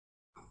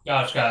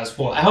Gosh, guys.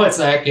 Well, Alex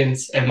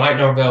Atkins and Mike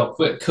Norvell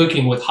quit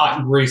cooking with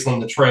hot grease on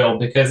the trail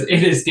because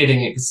it is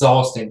getting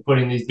exhausting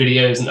putting these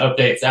videos and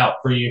updates out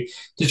for you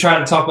to try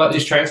to talk about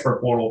these transfer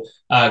portal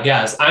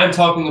guys. I'm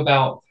talking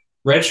about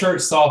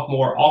redshirt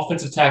sophomore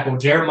offensive tackle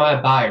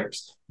Jeremiah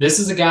Byers. This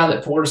is a guy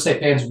that Florida State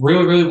fans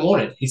really, really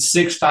wanted. He's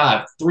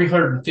 6'5",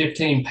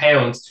 315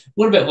 pounds, a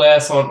little bit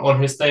less on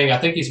his thing. I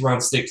think he's around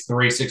 6'3",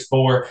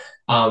 6'4",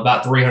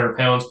 about 300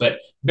 pounds, but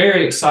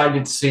very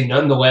excited to see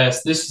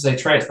nonetheless. This is a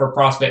transfer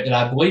prospect that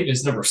I believe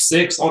is number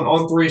 6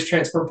 on three's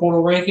transfer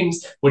portal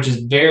rankings, which is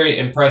very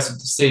impressive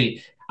to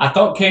see. I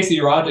thought Casey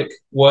Roddick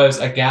was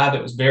a guy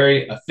that was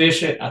very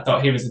efficient. I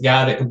thought he was a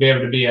guy that could be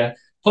able to be a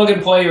plug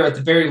and play or at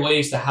the very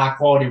least a high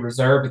quality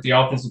reserve at the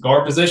offensive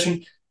guard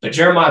position. But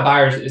Jeremiah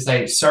Byers is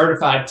a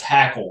certified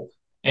tackle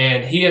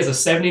and he has a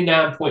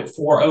 79.4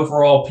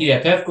 overall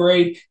PFF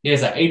grade. He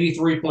has an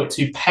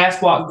 83.2 pass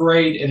block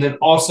grade, and then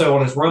also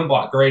on his run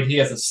block grade, he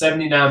has a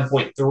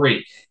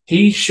 79.3.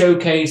 He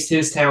showcased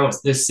his talents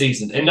this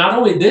season, and not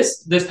only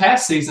this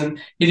past season,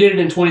 he did it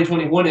in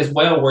 2021 as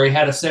well, where he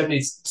had a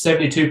 72.7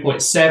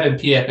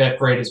 PFF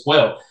grade as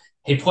well.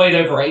 He played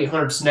over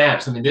 800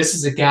 snaps. I mean, this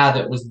is a guy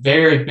that was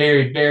very,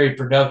 very, very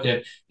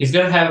productive. He's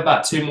going to have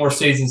about 2 more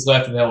seasons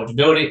left of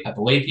eligibility. I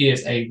believe he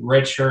is a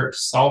redshirt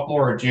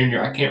sophomore or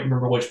junior. I can't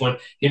remember which one.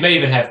 He may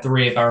even have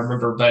 3 if I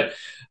remember. But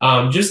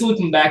just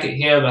looking back at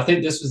him, I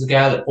think this was a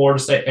guy that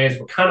Florida State fans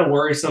were kind of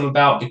worrisome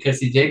about because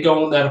he did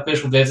go on that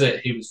official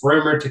visit. He was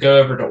rumored to go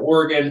over to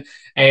Oregon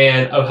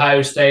and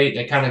Ohio State.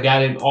 They kind of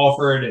got him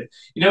offered. And,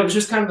 it was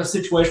just kind of a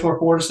situation where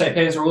Florida State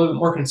fans were a little bit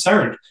more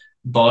concerned.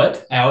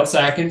 But Alex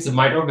Atkins and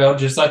Mike Norvell,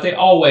 just like they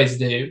always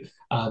do,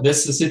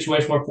 this is a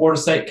situation where Florida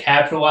State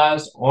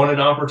capitalized on an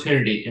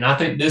opportunity. And I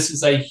think this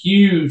is a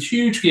huge,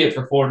 huge get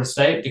for Florida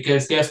State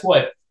because guess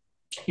what?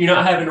 You're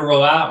not having to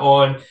rely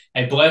on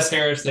a Bless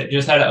Harris that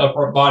just had an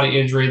upper body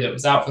injury that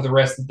was out for the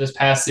rest of this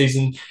past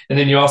season. And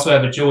then you also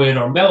have a Julian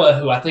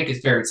Armella, who I think is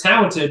very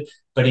talented,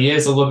 but he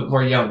is a little bit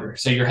more younger.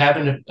 So you're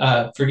having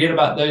to forget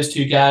about those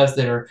 2 guys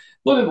that are a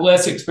little bit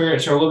less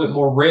experienced or a little bit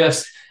more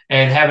risk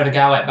and having a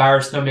guy like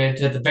Byers come in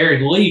to at the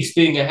very least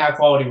being a high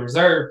quality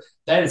reserve.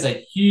 That is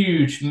a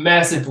huge,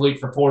 massive leap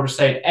for Florida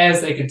State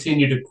as they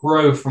continue to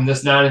grow from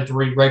this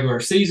 9-3 regular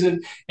season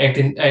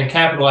and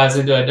capitalize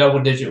into a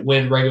double-digit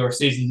win regular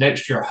season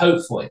next year,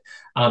 hopefully.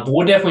 But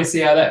we'll definitely see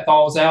how that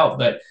falls out.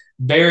 But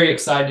very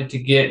excited to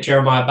get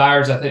Jeremiah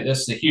Byers. I think this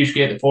is a huge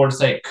get that Florida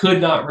State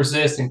could not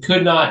resist and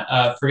could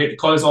not forget to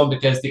close on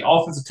because the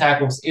offensive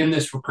tackles in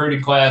this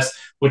recruiting class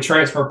with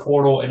transfer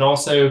portal and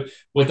also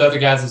with other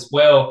guys as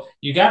well.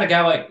 You got a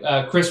guy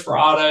like Christopher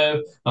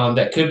Otto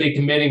that could be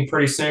committing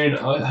pretty soon,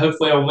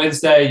 hopefully on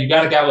Wednesday. You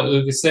got a guy like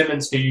Lucas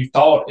Simmons, who you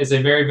thought is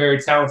a very,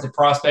 very talented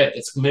prospect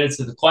that's committed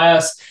to the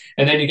class.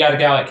 And then you got a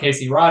guy like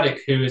Casey Roddick,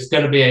 who is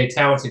going to be a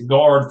talented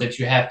guard that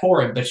you have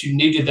for him. But you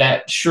needed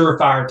that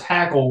surefire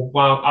tackle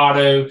while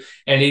Otto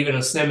and even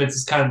a Simmons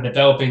is kind of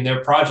developing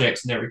their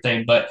projects and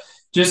everything. But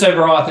just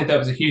overall, I think that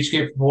was a huge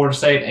gift for Florida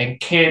State and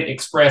can't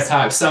express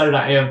how excited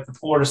I am for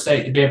Florida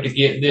State to be able to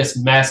get this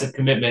massive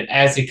commitment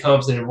as he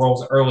comes and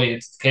enrolls early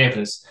into the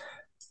campus.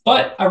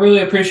 But I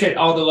really appreciate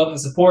all the love and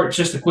support. It's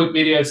just a quick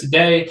video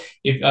today.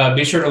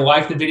 Be sure to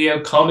like the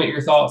video, comment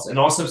your thoughts, and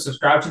also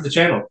subscribe to the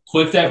channel.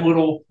 Click that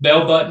little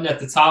bell button at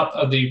the top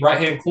of the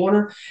right-hand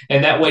corner,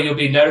 and that way you'll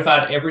be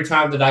notified every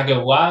time that I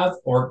go live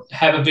or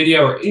have a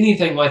video or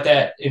anything like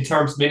that in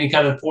terms of any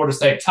kind of Florida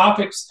State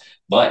topics.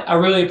 But I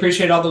really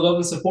appreciate all the love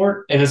and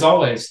support. And as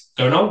always,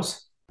 go Noles.